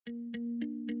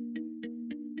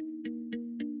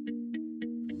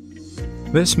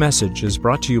This message is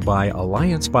brought to you by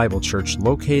Alliance Bible Church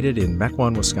located in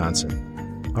Mequon,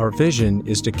 Wisconsin. Our vision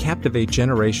is to captivate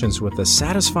generations with the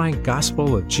satisfying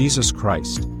gospel of Jesus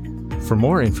Christ. For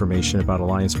more information about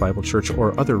Alliance Bible Church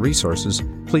or other resources,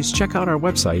 please check out our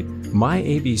website,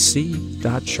 myabc.church.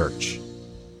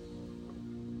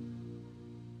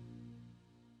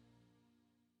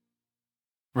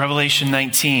 Revelation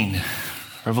 19.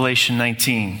 Revelation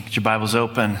 19. Get your Bibles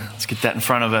open. Let's get that in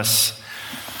front of us.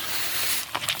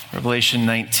 Revelation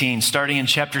 19. Starting in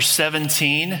chapter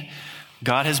 17,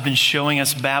 God has been showing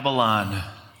us Babylon.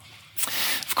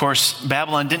 Of course,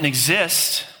 Babylon didn't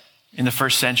exist in the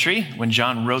first century when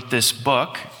John wrote this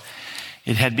book.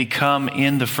 It had become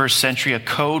in the first century a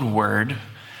code word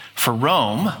for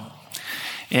Rome.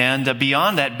 And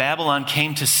beyond that, Babylon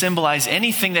came to symbolize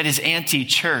anything that is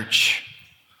anti-church.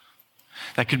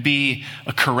 That could be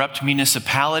a corrupt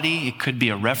municipality. It could be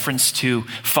a reference to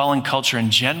fallen culture in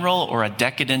general or a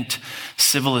decadent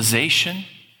civilization.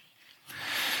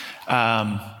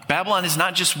 Babylon is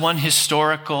not just one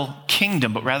historical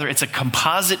kingdom, but rather it's a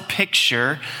composite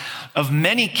picture of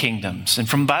many kingdoms. And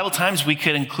from Bible times, we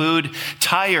could include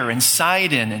Tyre and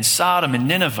Sidon and Sodom and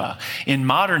Nineveh. In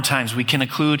modern times, we can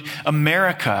include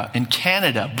America and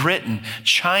Canada, Britain,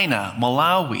 China,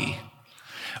 Malawi.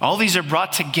 All these are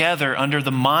brought together under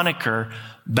the moniker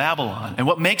Babylon. And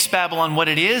what makes Babylon what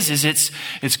it is it's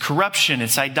corruption,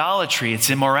 it's idolatry, it's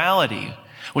immorality.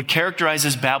 What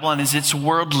characterizes Babylon is its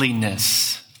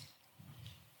worldliness.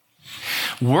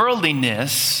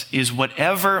 Worldliness is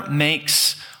whatever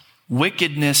makes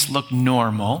wickedness look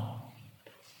normal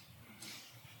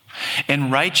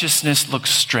and righteousness look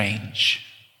strange.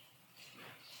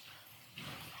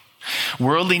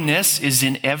 Worldliness is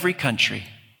in every country.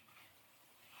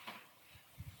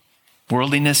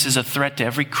 Worldliness is a threat to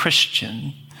every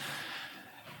Christian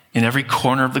in every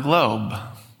corner of the globe.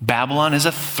 Babylon is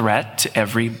a threat to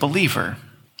every believer.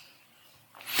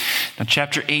 Now,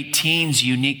 chapter 18's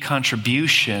unique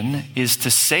contribution is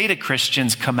to say to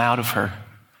Christians, come out of her.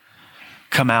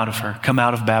 Come out of her. Come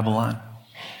out of Babylon.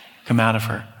 Come out of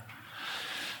her.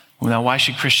 Well, now, why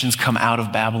should Christians come out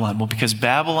of Babylon? Well, because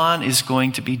Babylon is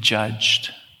going to be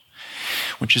judged,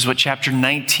 which is what chapter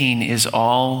 19 is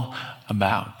all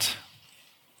about.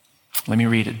 Let me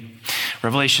read it.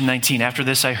 Revelation 19. After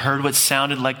this, I heard what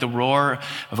sounded like the roar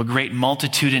of a great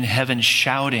multitude in heaven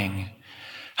shouting,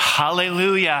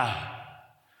 Hallelujah!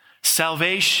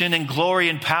 Salvation and glory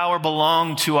and power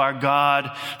belong to our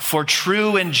God, for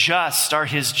true and just are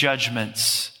his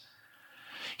judgments.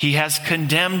 He has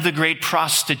condemned the great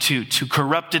prostitute who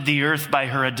corrupted the earth by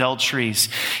her adulteries.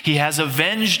 He has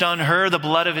avenged on her the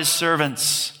blood of his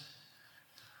servants.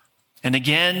 And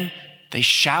again, they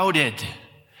shouted,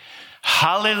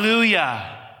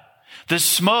 Hallelujah! The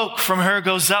smoke from her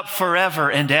goes up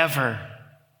forever and ever.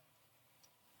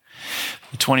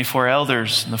 The 24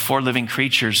 elders and the 4 living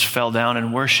creatures fell down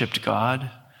and worshiped God,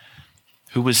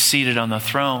 who was seated on the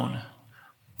throne.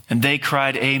 And they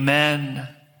cried, Amen,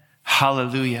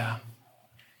 Hallelujah.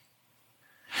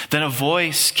 Then a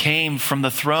voice came from the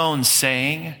throne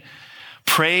saying,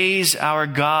 Praise our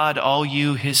God, all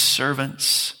you his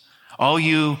servants, all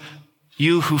you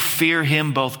who fear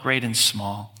him, both great and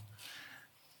small.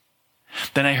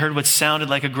 Then I heard what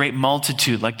sounded like a great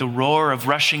multitude, like the roar of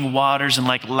rushing waters and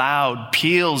like loud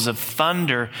peals of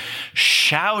thunder,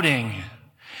 shouting,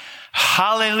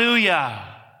 Hallelujah!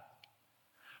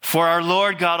 For our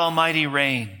Lord God Almighty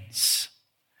reigns.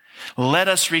 Let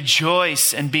us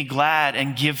rejoice and be glad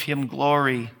and give him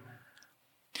glory.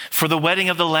 For the wedding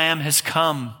of the Lamb has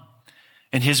come,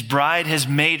 and his bride has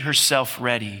made herself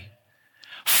ready.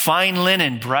 Fine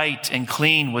linen, bright and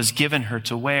clean, was given her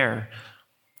to wear.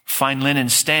 Fine linen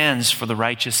stands for the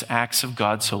righteous acts of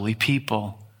God's holy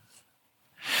people.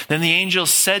 Then the angel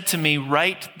said to me,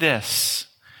 Write this,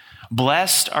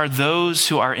 Blessed are those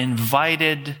who are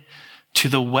invited to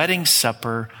the wedding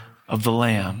supper of the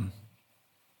Lamb.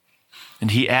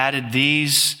 And he added,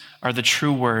 These are the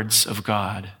true words of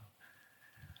God.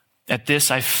 At this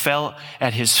I fell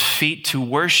at his feet to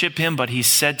worship him, but he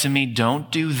said to me,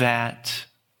 Don't do that.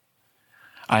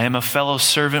 I am a fellow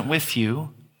servant with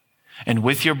you and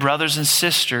with your brothers and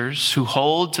sisters who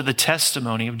hold to the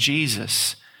testimony of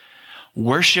Jesus.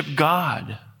 Worship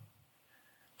God,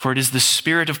 for it is the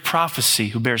spirit of prophecy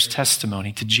who bears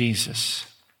testimony to Jesus.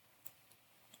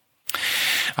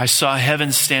 I saw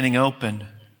heaven standing open,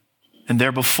 and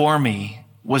there before me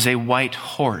was a white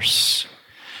horse,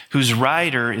 whose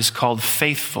rider is called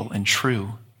Faithful and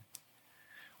True.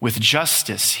 With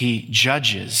justice he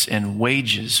judges and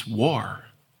wages war.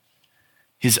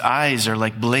 His eyes are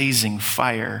like blazing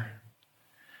fire,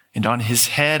 and on his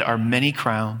head are many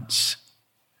crowns.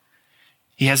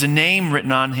 He has a name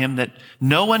written on him that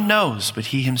no one knows but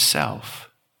he himself.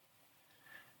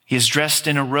 He is dressed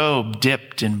in a robe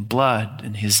dipped in blood,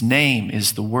 and his name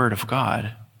is the Word of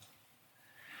God.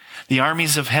 The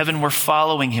armies of heaven were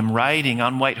following him, riding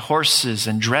on white horses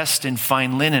and dressed in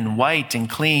fine linen, white and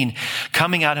clean.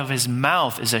 Coming out of his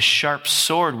mouth is a sharp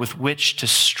sword with which to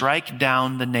strike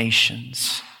down the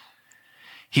nations.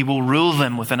 He will rule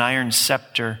them with an iron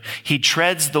scepter. He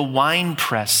treads the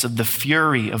winepress of the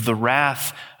fury of the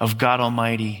wrath of God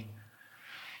Almighty.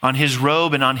 On his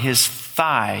robe and on his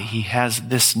thigh, he has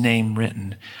this name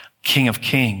written, King of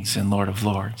Kings and Lord of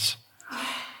Lords.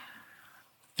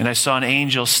 And I saw an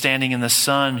angel standing in the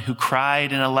sun who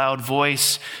cried in a loud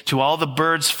voice to all the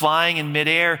birds flying in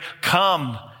midair,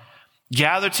 "Come,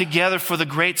 gather together for the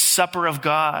great supper of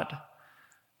God,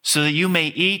 so that you may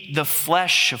eat the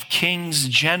flesh of kings,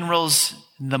 generals,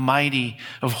 and the mighty,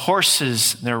 of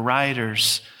horses and their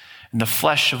riders, and the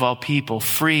flesh of all people,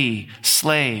 free,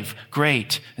 slave,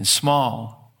 great, and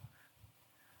small."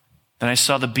 Then I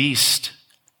saw the beast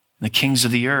and the kings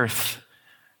of the earth,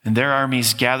 and their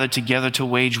armies gathered together to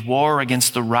wage war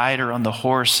against the rider on the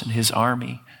horse and his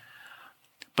army.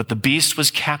 But the beast was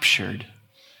captured,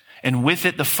 and with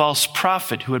it the false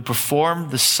prophet who had performed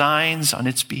the signs on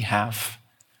its behalf.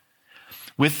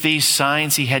 With these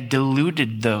signs he had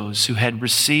deluded those who had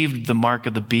received the mark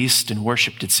of the beast and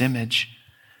worshipped its image.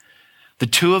 The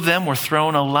two of them were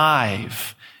thrown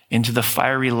alive into the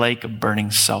fiery lake of burning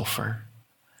sulfur.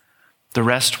 The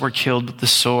rest were killed with the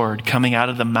sword coming out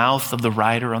of the mouth of the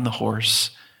rider on the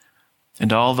horse,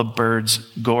 and all the birds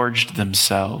gorged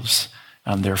themselves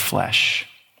on their flesh.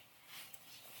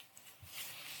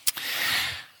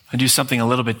 I do something a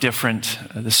little bit different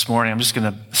this morning. I'm just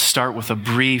going to start with a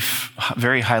brief,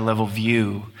 very high-level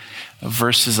view of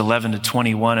verses 11 to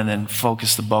 21 and then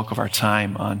focus the bulk of our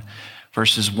time on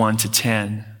verses 1 to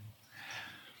 10.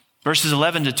 Verses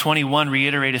 11 to 21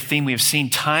 reiterate a theme we have seen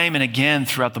time and again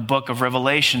throughout the book of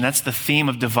Revelation. That's the theme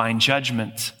of divine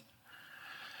judgment.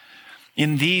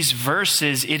 In these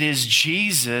verses, it is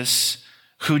Jesus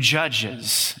who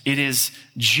judges. It is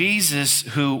Jesus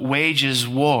who wages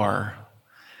war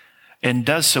and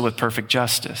does so with perfect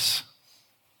justice.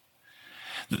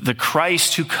 The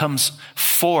Christ who comes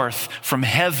forth from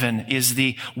heaven is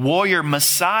the warrior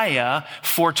Messiah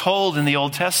foretold in the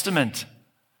Old Testament.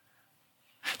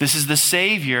 This is the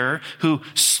Savior who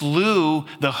slew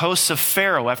the hosts of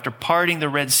Pharaoh after parting the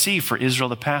Red Sea for Israel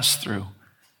to pass through.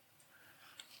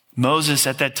 Moses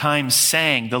at that time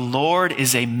sang, "The Lord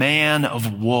is a man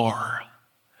of war.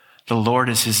 The Lord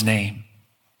is his name."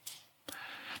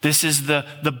 This is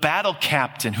the battle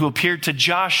captain who appeared to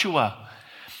Joshua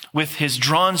with his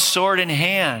drawn sword in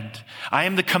hand. "I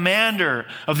am the commander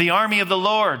of the army of the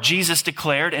Lord," Jesus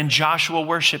declared, and Joshua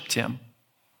worshiped him.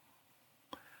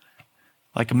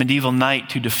 Like a medieval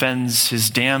knight who defends his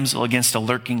damsel against a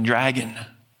lurking dragon,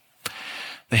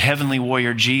 the heavenly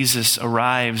warrior Jesus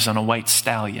arrives on a white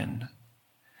stallion,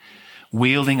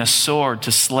 wielding a sword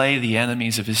to slay the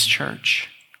enemies of his church.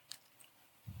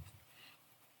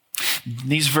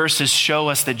 These verses show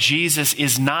us that Jesus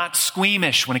is not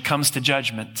squeamish when it comes to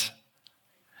judgment,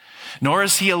 nor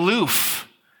is he aloof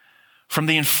from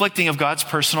the inflicting of God's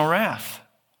personal wrath.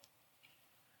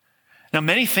 Now,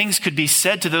 many things could be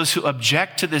said to those who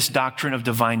object to this doctrine of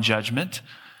divine judgment.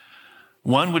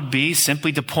 One would be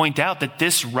simply to point out that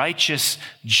this righteous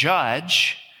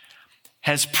judge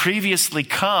has previously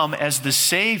come as the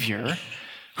Savior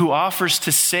who offers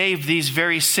to save these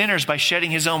very sinners by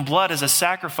shedding his own blood as a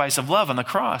sacrifice of love on the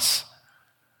cross.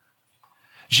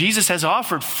 Jesus has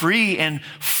offered free and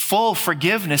full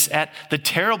forgiveness at the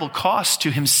terrible cost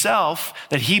to himself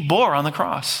that he bore on the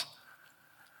cross.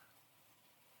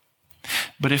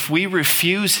 But if we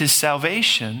refuse his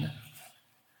salvation,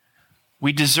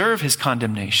 we deserve his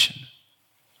condemnation.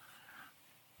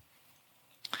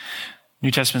 New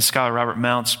Testament scholar Robert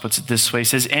Mounce puts it this way. He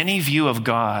says, "Any view of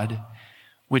God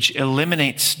which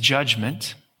eliminates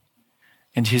judgment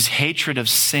and his hatred of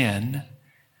sin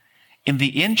in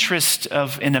the interest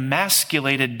of an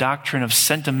emasculated doctrine of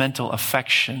sentimental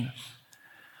affection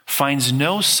finds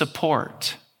no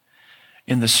support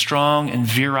in the strong and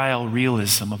virile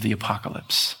realism of the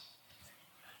apocalypse."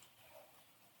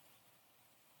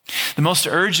 The most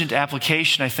urgent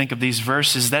application, I think, of these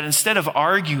verses is that instead of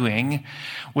arguing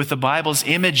with the Bible's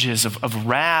images of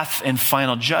wrath and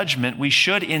final judgment, we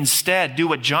should instead do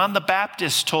what John the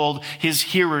Baptist told his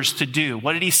hearers to do.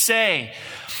 What did he say?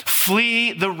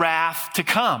 Flee the wrath to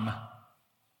come.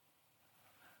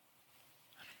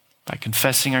 By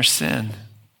confessing our sin,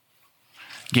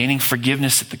 gaining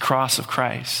forgiveness at the cross of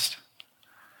Christ.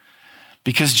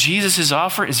 Because Jesus'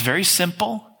 offer is very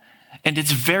simple and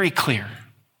it's very clear.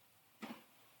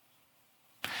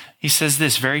 He says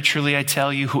this, "Very truly I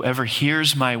tell you, whoever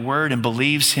hears my word and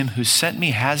believes him who sent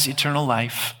me has eternal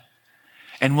life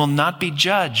and will not be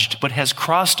judged, but has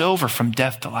crossed over from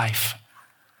death to life."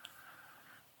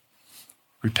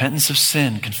 Repentance of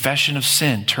sin, confession of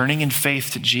sin, turning in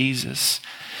faith to Jesus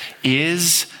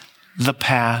is the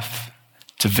path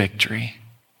to victory.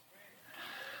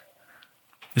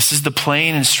 This is the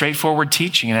plain and straightforward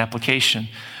teaching and application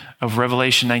of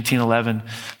Revelation 19:11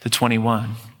 to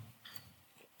 21.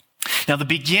 Now, the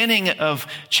beginning of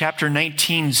chapter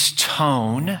 19's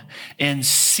tone and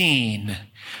scene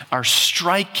are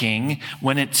striking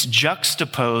when it's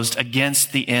juxtaposed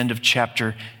against the end of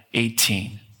chapter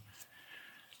 18.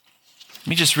 Let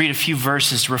me just read a few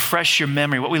verses to refresh your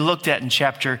memory. What we looked at in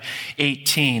chapter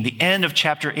 18, the end of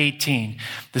chapter 18.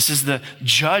 This is the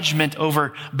judgment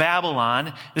over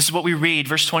Babylon. This is what we read,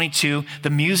 verse 22.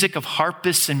 "The music of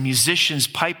harpists and musicians,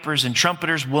 pipers and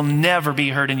trumpeters will never be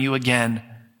heard in you again.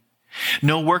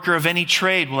 No worker of any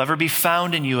trade will ever be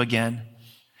found in you again.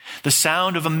 The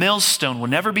sound of a millstone will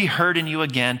never be heard in you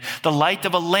again. The light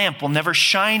of a lamp will never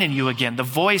shine in you again. The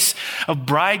voice of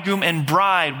bridegroom and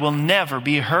bride will never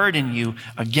be heard in you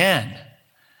again."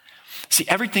 See,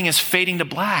 everything is fading to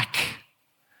black.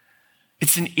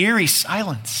 It's an eerie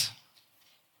silence.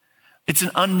 It's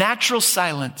an unnatural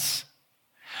silence.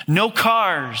 No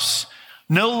cars,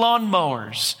 no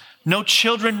lawnmowers, no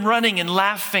children running and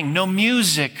laughing, no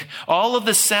music. All of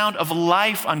the sound of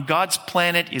life on God's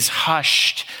planet is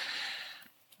hushed.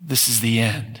 This is the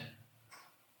end.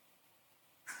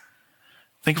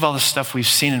 Think of all the stuff we've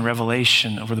seen in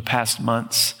Revelation over the past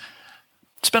months.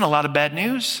 It's been a lot of bad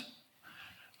news.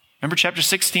 Remember chapter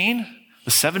 16?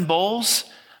 The 7 bowls?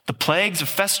 The plagues of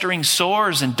festering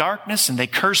sores and darkness, and they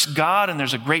curse God, and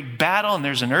there's a great battle, and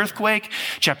there's an earthquake.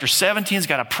 Chapter 17's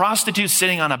got a prostitute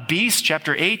sitting on a beast.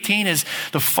 Chapter 18 is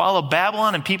the fall of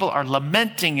Babylon, and people are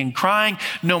lamenting and crying.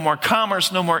 No more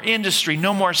commerce, no more industry,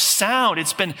 no more sound.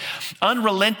 It's been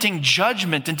unrelenting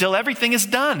judgment until everything is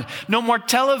done. No more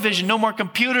television, no more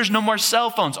computers, no more cell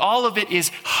phones. All of it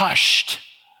is hushed.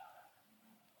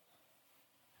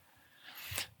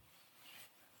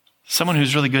 Someone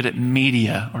who's really good at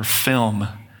media or film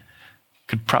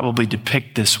could probably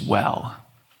depict this well.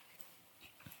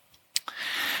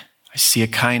 I see a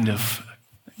kind of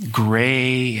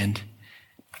gray and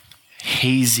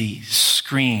hazy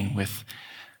screen with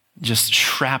just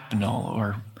shrapnel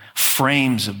or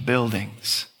frames of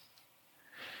buildings.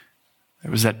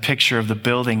 There was that picture of the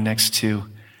building next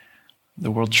to the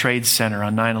World Trade Center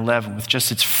on 9/11 with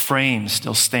just its frame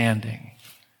still standing.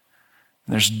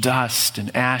 There's dust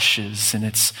and ashes, and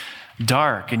it's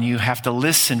dark, and you have to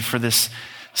listen for this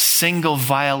single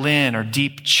violin or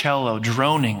deep cello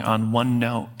droning on one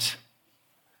note.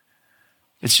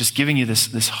 It's just giving you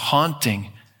this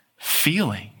haunting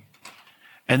feeling.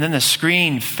 And then the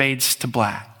screen fades to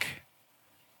black,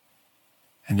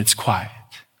 and it's quiet.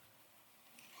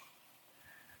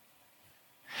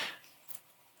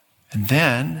 And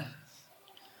then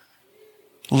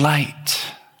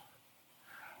light.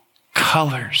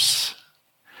 Colors,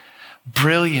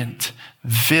 brilliant,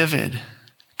 vivid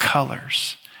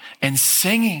colors, and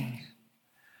singing.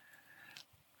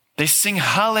 They sing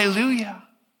hallelujah.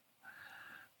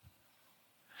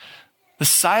 The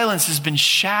silence has been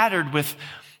shattered with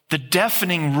the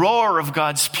deafening roar of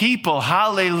God's people.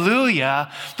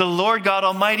 Hallelujah, the Lord God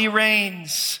Almighty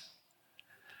reigns.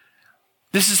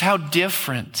 This is how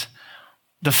different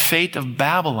the fate of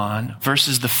Babylon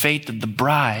versus the fate of the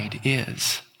bride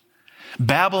is.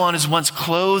 Babylon is once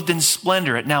clothed in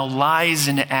splendor. It now lies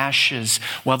in ashes,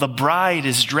 while the bride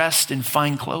is dressed in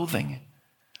fine clothing.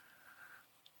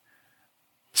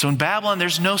 So in Babylon,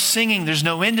 there's no singing, there's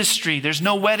no industry, there's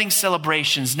no wedding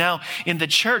celebrations. Now in the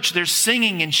church, there's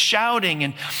singing and shouting,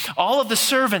 and all of the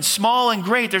servants, small and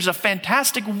great, there's a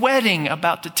fantastic wedding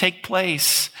about to take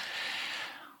place.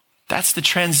 That's the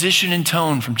transition in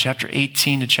tone from chapter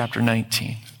 18 to chapter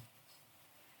 19.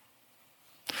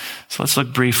 So let's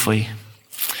look briefly.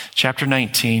 Chapter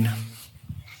 19.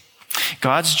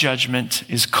 God's judgment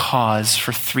is cause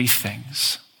for 3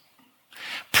 things: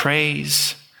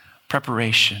 praise,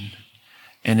 preparation,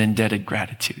 and indebted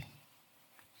gratitude.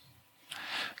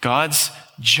 God's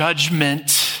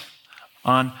judgment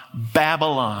on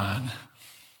Babylon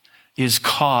is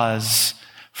cause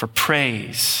for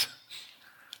praise,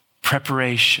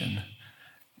 preparation,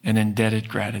 and indebted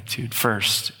gratitude.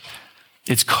 First,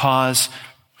 it's cause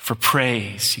for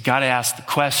praise. You got to ask the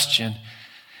question,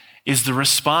 is the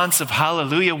response of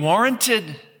hallelujah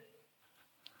warranted?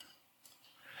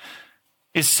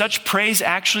 Is such praise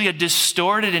actually a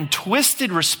distorted and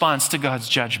twisted response to God's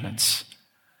judgments?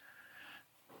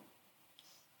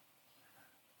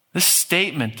 This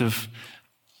statement of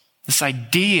this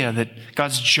idea that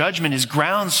God's judgment is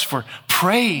grounds for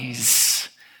praise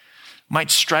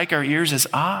might strike our ears as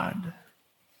odd.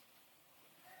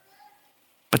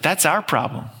 But that's our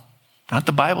problem, not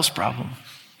the Bible's problem.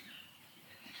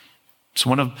 It's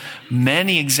one of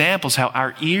many examples how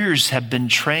our ears have been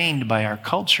trained by our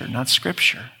culture, not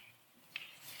Scripture.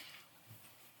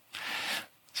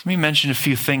 So let me mention a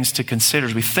few things to consider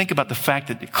as we think about the fact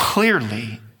that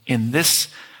clearly in this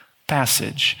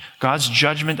passage, God's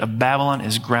judgment of Babylon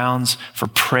is grounds for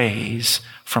praise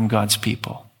from God's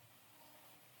people.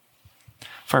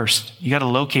 First, you got to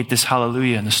locate this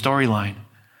hallelujah in the storyline.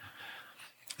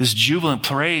 This jubilant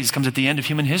praise comes at the end of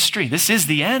human history. This is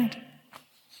the end.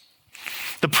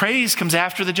 The praise comes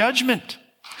after the judgment.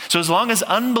 So as long as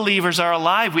unbelievers are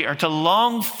alive, we are to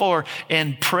long for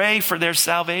and pray for their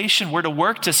salvation. We're to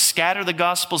work to scatter the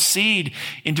gospel seed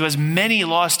into as many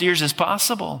lost ears as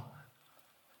possible.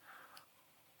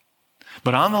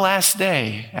 But on the last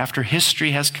day, after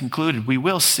history has concluded, we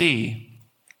will see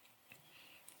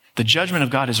the judgment of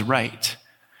God is right.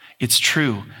 It's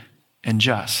true and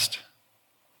just.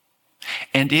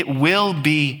 And it will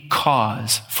be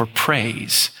cause for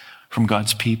praise from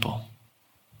God's people.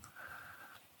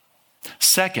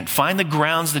 Second, find the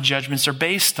grounds the judgments are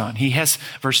based on.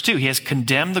 Verse 2, he has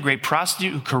condemned the great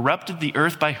prostitute who corrupted the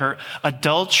earth by her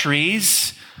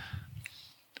adulteries.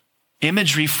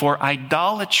 Imagery for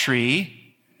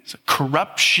idolatry,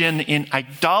 corruption in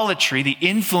idolatry, the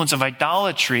influence of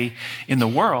idolatry in the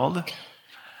world.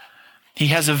 He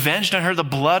has avenged on her the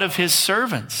blood of his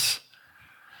servants.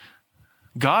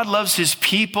 God loves his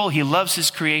people. He loves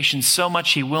his creation so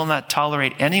much he will not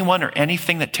tolerate anyone or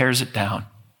anything that tears it down.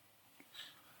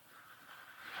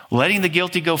 Letting the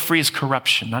guilty go free is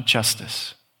corruption, not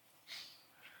justice.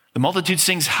 The multitude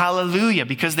sings hallelujah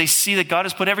because they see that God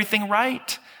has put everything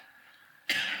right.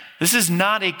 This is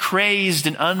not a crazed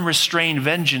and unrestrained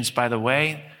vengeance, by the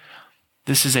way.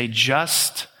 This is a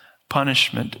just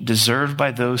punishment deserved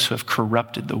by those who have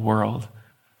corrupted the world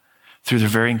through their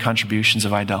varying contributions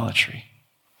of idolatry.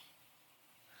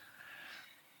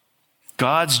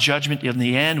 God's judgment in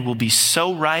the end will be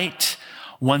so right.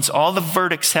 Once all the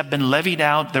verdicts have been levied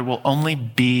out, there will only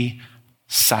be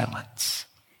silence.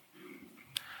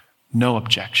 No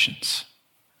objections.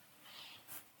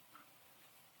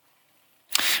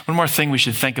 One more thing we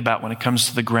should think about when it comes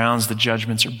to the grounds the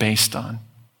judgments are based on.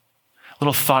 A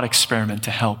little thought experiment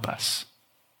to help us.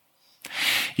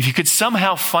 If you could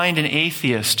somehow find an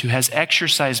atheist who has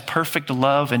exercised perfect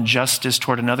love and justice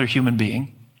toward another human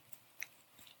being,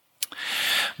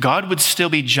 God would still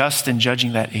be just in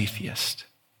judging that atheist.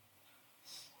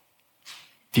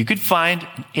 If you could find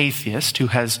an atheist who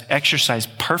has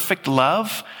exercised perfect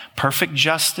love, perfect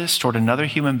justice toward another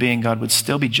human being, God would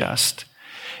still be just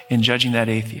in judging that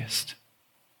atheist.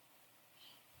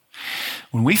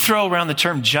 When we throw around the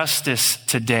term justice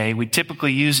today, we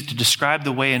typically use it to describe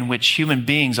the way in which human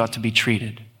beings ought to be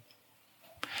treated.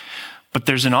 But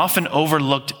there's an often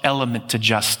overlooked element to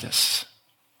justice.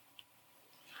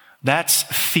 That's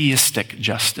theistic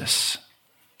justice.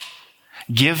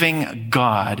 Giving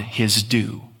God his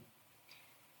due.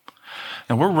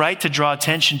 Now, we're right to draw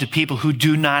attention to people who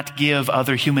do not give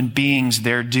other human beings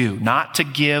their due. Not to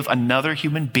give another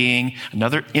human being,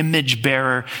 another image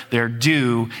bearer, their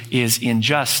due is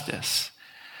injustice.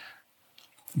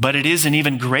 But it is an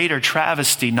even greater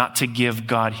travesty not to give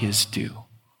God his due.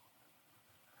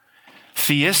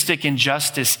 Theistic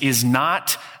injustice is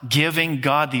not giving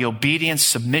God the obedience,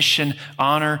 submission,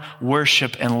 honor,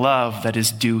 worship, and love that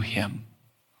is due him.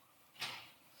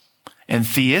 And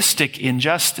theistic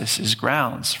injustice is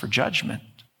grounds for judgment.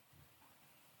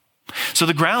 So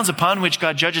the grounds upon which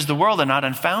God judges the world are not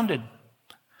unfounded.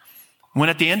 When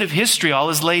at the end of history all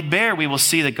is laid bare, we will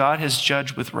see that God has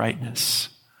judged with rightness.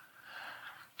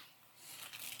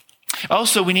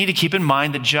 Also, we need to keep in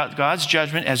mind that God's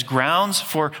judgment as grounds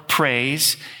for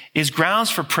praise is grounds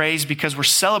for praise because we're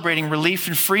celebrating relief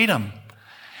and freedom.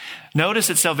 Notice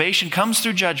that salvation comes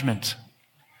through judgment.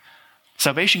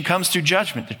 Salvation comes through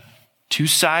judgment. They're two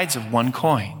sides of one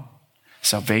coin.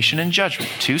 Salvation and judgment,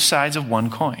 two sides of one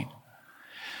coin.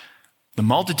 The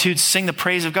multitudes sing the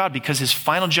praise of God because his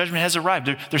final judgment has arrived.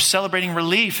 They're celebrating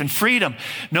relief and freedom.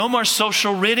 No more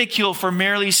social ridicule for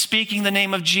merely speaking the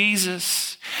name of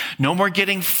Jesus. No more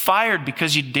getting fired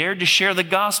because you dared to share the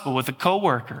gospel with a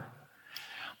coworker.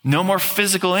 No more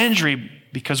physical injury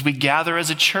because we gather as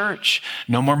a church.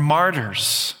 No more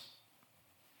martyrs.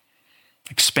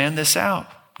 Expand this out.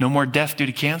 No more death due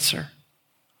to cancer.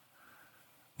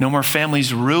 No more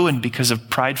families ruined because of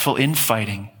prideful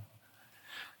infighting.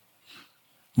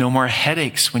 No more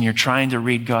headaches when you're trying to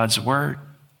read God's word.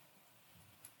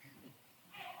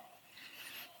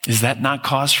 Is that not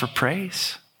cause for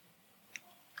praise?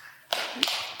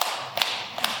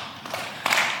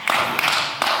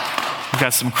 We've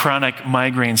got some chronic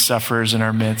migraine sufferers in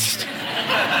our midst.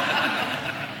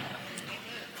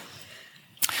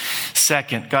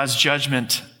 Second, God's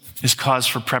judgment is cause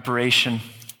for preparation.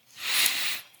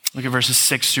 Look at verses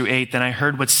 6 through 8. Then I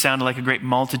heard what sounded like a great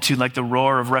multitude, like the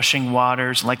roar of rushing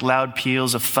waters, like loud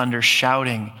peals of thunder,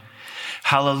 shouting,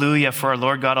 "Hallelujah, for our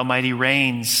Lord God Almighty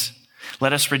reigns.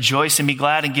 Let us rejoice and be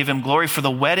glad and give him glory, for the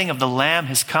wedding of the Lamb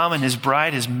has come and his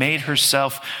bride has made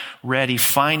herself ready.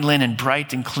 Fine linen,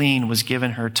 bright and clean, was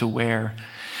given her to wear."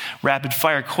 Rapid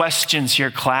fire questions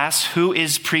here, class. Who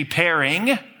is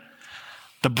preparing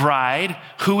the bride?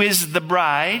 Who is the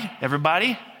bride?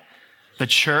 Everybody? The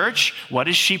church. What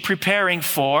is she preparing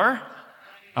for?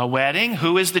 A wedding.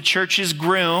 Who is the church's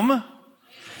groom?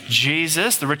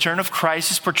 Jesus. The return of Christ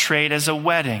is portrayed as a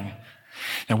wedding.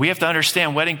 Now we have to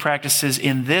understand wedding practices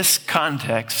in this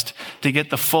context to get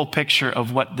the full picture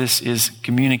of what this is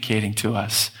communicating to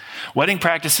us. Wedding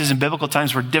practices in biblical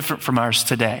times were different from ours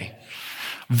today.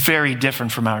 Very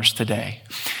different from ours today.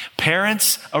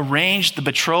 Parents arranged the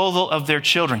betrothal of their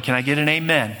children. Can I get an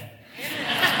amen?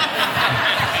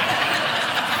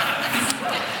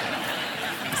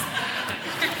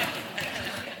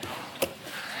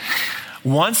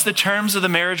 Once the terms of the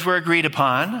marriage were agreed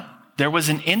upon, there was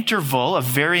an interval of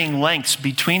varying lengths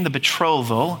between the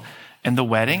betrothal and the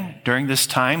wedding. During this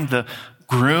time, the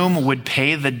groom would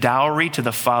pay the dowry to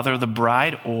the father of the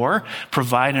bride or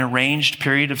provide an arranged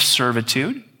period of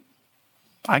servitude.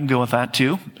 I can go with that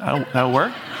too. That'll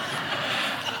work.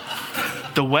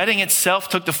 The wedding itself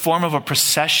took the form of a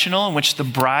processional in which the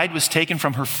bride was taken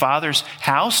from her father's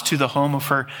house to the home of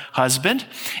her husband.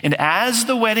 And as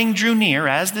the wedding drew near,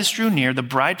 the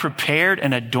bride prepared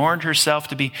and adorned herself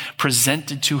to be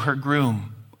presented to her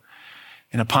groom.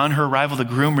 And upon her arrival, the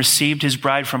groom received his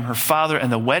bride from her father,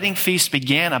 and the wedding feast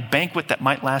began, a banquet that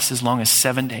might last as long as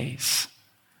 7 days.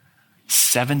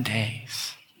 7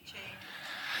 days.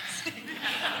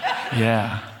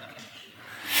 Yeah.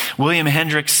 William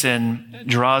Hendrickson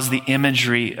draws the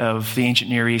imagery of the ancient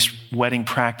Near East wedding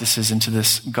practices into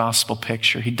this gospel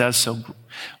picture. He does so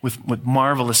with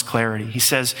marvelous clarity. He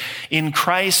says, "In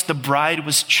Christ, the bride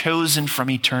was chosen from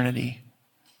eternity.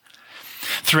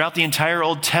 Throughout the entire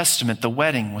Old Testament, the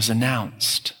wedding was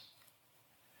announced.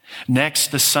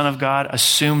 Next, the Son of God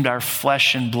assumed our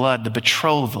flesh and blood. The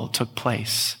betrothal took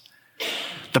place.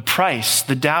 The price,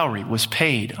 the dowry, was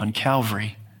paid on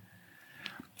Calvary.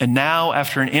 And now,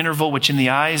 after an interval which in the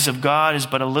eyes of God is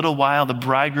but a little while, the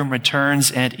bridegroom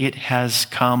returns, and it has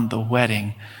come, the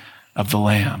wedding of the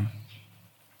Lamb."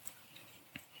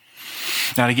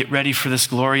 Now, to get ready for this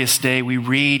glorious day, we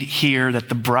read here that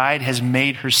the bride has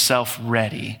made herself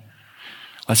ready.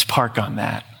 Let's park on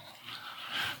that.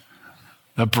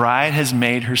 The bride has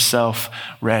made herself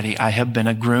ready. I have been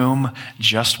a groom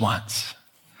just once.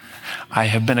 I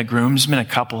have been a groomsman a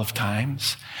couple of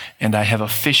times, and I have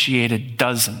officiated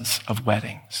dozens of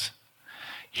weddings.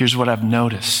 Here's what I've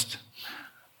noticed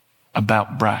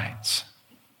about brides.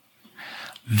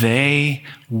 They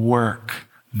work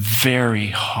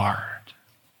very hard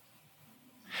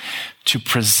to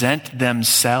present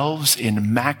themselves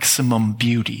in maximum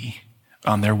beauty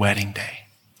on their wedding day.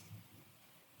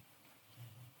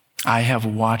 I have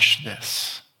watched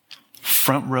this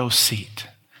front row seat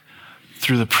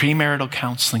through the premarital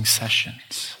counseling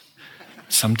sessions,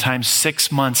 sometimes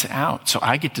 6 months out, so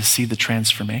I get to see the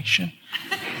transformation.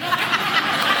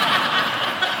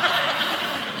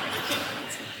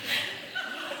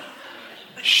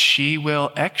 She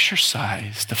will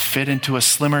exercise to fit into a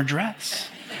slimmer dress.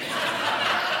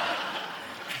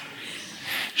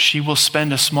 She will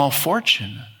spend a small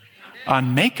fortune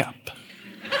on makeup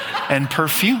and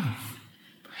perfume.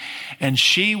 And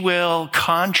she will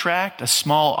contract a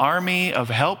small army of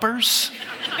helpers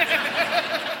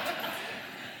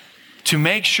to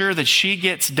make sure that she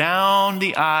gets down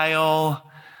the aisle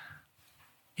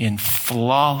in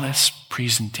flawless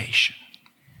presentation.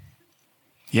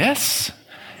 Yes?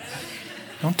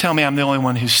 Don't tell me I'm the only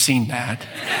one who's seen that.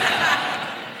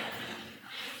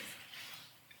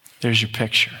 There's your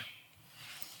picture.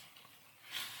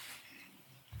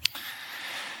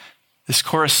 This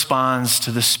corresponds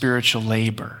to the spiritual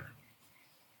labor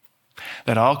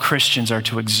that all Christians are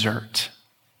to exert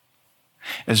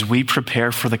as we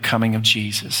prepare for the coming of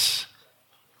Jesus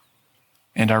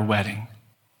and our wedding.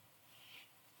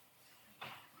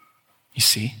 You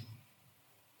see?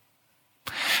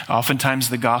 Oftentimes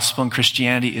the gospel in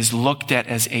Christianity is looked at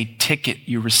as a ticket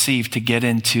you receive to get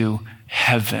into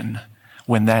heaven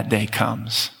when that day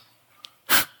comes.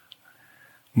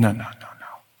 No.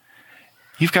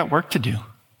 You've got work to do.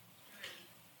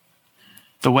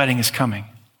 The wedding is coming.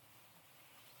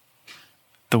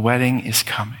 The wedding is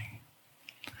coming.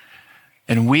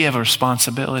 And we have a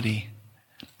responsibility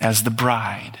as the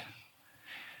bride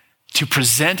to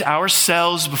present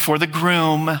ourselves before the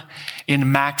groom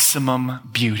in maximum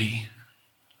beauty.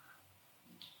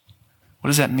 What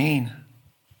does that mean?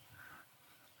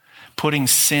 Putting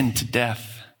sin to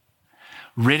death,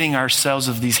 ridding ourselves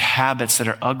of these habits that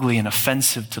are ugly and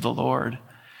offensive to the Lord,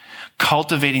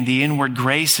 cultivating the inward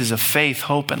graces of faith,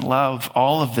 hope, and love,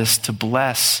 all of this to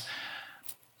bless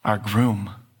our groom.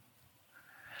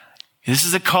 This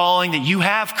is a calling that you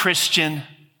have, Christian.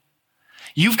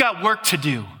 You've got work to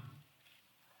do.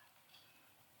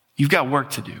 You've got work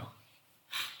to do.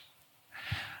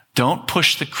 Don't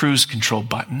push the cruise control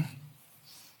button.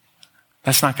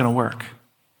 That's not going to work.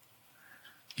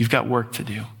 You've got work to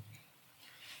do.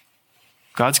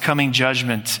 God's coming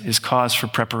judgment is cause for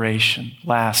preparation.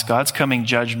 Last, God's coming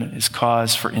judgment is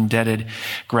cause for indebted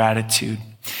gratitude.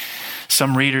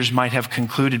 Some readers might have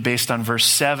concluded based on verse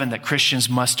 7 that Christians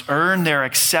must earn their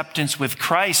acceptance with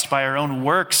Christ by our own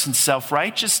works and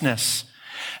self-righteousness.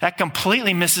 That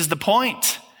completely misses the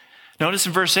point. Notice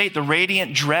in verse 8, the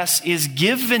radiant dress is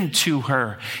given to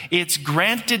her. It's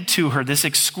granted to her. This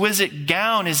exquisite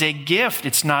gown is a gift.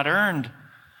 It's not earned.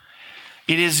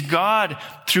 It is God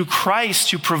through Christ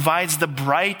who provides the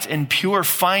bright and pure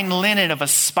fine linen of a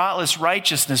spotless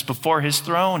righteousness before his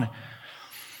throne.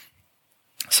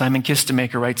 Simon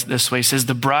Kistemaker writes it this way. He says,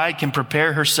 the bride can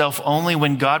prepare herself only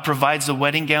when God provides the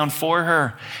wedding gown for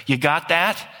her. You got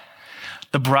that?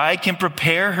 The bride can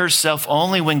prepare herself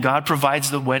only when God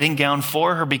provides the wedding gown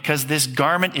for her, because this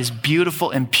garment is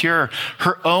beautiful and pure.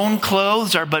 Her own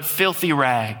clothes are but filthy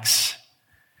rags.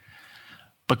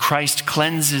 But Christ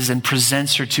cleanses and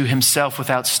presents her to himself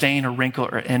without stain or wrinkle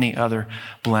or any other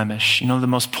blemish. You know, the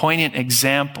most poignant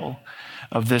example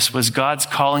of this was God's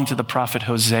calling to the prophet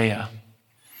Hosea,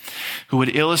 who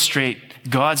would illustrate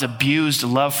God's abused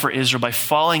love for Israel by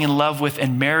falling in love with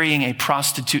and marrying a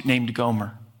prostitute named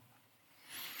Gomer.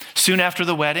 Soon after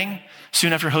the wedding,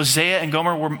 soon after Hosea and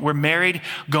Gomer were married,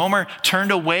 Gomer turned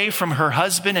away from her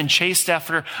husband and chased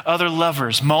after other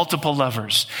lovers, multiple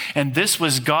lovers. And this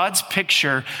was God's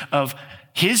picture of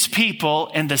his people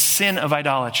and the sin of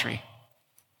idolatry.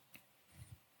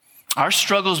 Our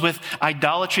struggles with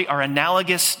idolatry are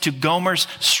analogous to Gomer's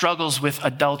struggles with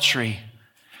adultery.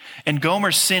 And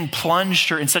Gomer's sin plunged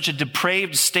her in such a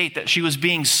depraved state that she was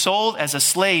being sold as a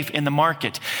slave in the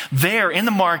market. There, in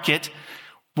the market,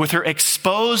 with her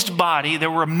exposed body, there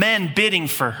were men bidding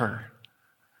for her.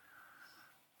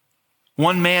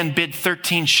 One man bid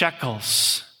 13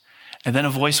 shekels, and then a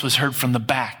voice was heard from the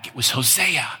back. It was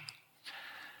Hosea.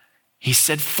 He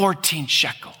said 14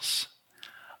 shekels.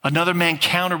 Another man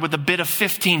countered with a bid of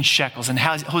 15 shekels, and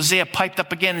Hosea piped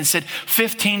up again and said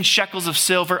 15 shekels of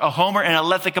silver, a homer, and a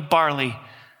lethek of barley.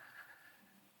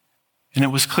 And it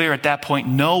was clear at that point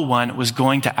no one was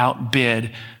going to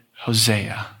outbid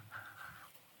Hosea.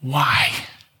 Why?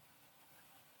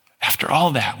 After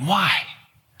all that, why?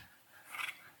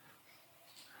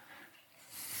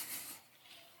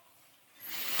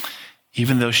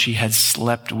 Even though she had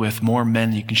slept with more men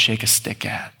than you can shake a stick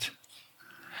at,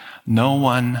 no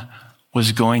one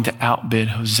was going to outbid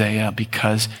Hosea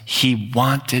because he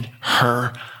wanted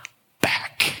her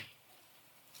back.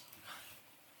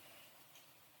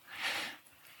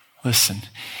 Listen,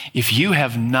 if you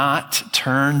have not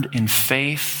turned in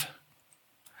faith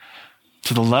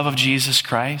to the love of Jesus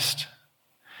Christ,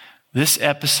 this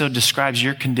episode describes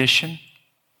your condition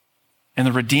and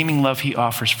the redeeming love he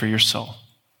offers for your soul.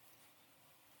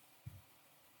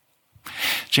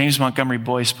 James Montgomery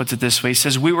Boyce puts it this way. He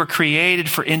says, we were created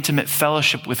for intimate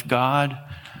fellowship with God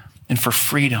and for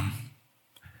freedom,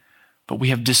 but we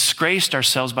have disgraced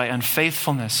ourselves by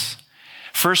unfaithfulness.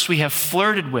 First, we have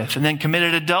flirted with and then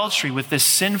committed adultery with this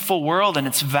sinful world and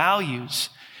its values.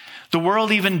 The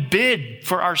world even bid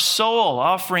for our soul,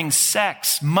 offering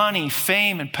sex, money,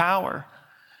 fame, and power.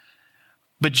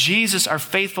 But Jesus, our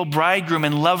faithful bridegroom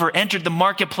and lover, entered the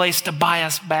marketplace to buy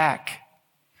us back.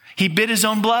 He bid his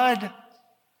own blood.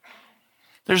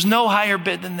 There's no higher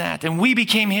bid than that. And we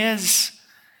became his.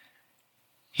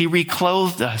 He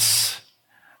reclothed us,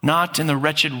 not in the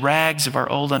wretched rags of our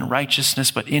old unrighteousness,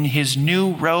 but in his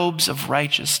new robes of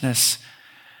righteousness.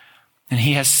 And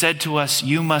he has said to us,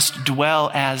 you must dwell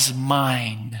as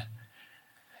mine.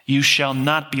 You shall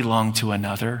not belong to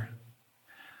another.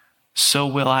 So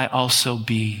will I also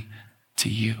be to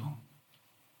you.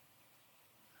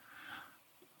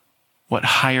 What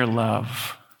higher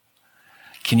love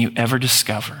can you ever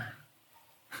discover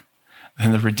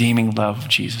than the redeeming love of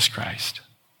Jesus Christ?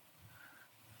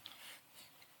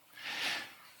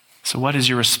 So what has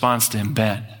your response to him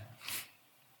been?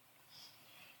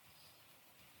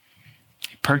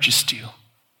 He purchased you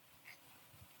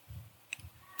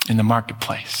in the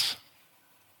marketplace.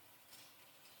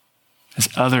 As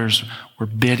others were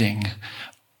bidding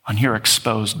on your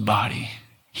exposed body,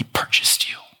 he purchased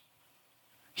you.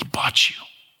 He bought you.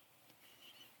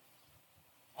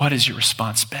 What has your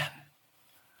response been?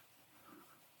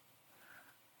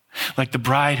 Like the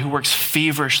bride who works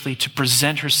feverishly to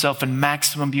present herself in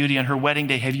maximum beauty on her wedding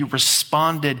day, have you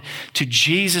responded to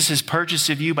Jesus' purchase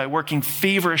of you by working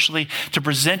feverishly to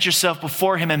present yourself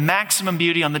before him in maximum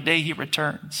beauty on the day he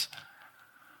returns?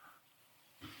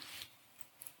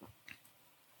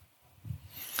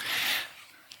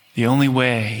 The only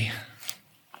way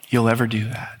you'll ever do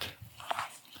that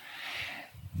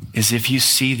is if you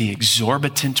see the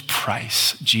exorbitant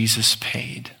price Jesus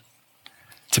paid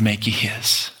to make you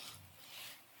his.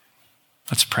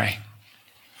 Let's pray.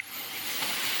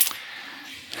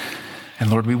 And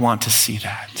Lord, we want to see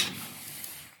that.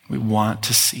 We want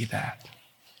to see that.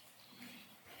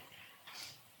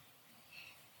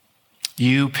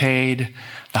 You paid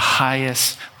the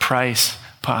highest price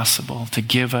possible to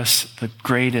give us the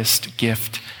greatest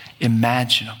gift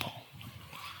imaginable.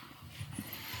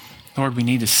 Lord, we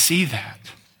need to see that.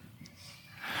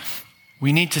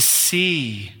 We need to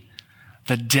see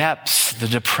the depths, the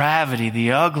depravity,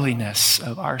 the ugliness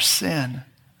of our sin.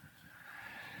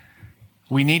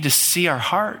 We need to see our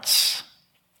hearts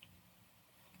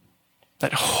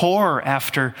that whore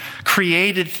after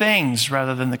created things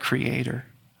rather than the Creator.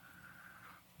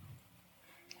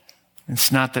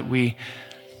 It's not that we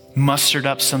mustered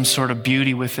up some sort of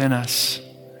beauty within us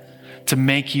to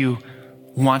make you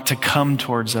want to come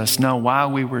towards us. No,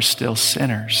 while we were still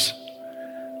sinners,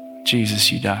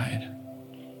 Jesus, you died.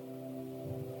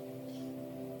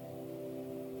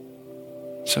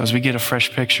 So as we get a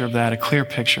fresh picture of that, a clear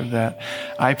picture of that,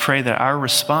 I pray that our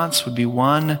response would be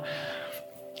one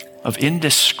of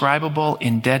indescribable,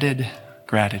 indebted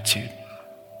gratitude.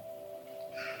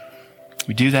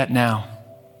 We do that now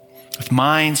with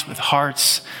minds, with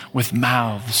hearts, with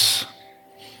mouths,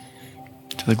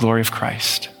 to the glory of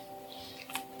Christ.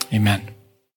 Amen.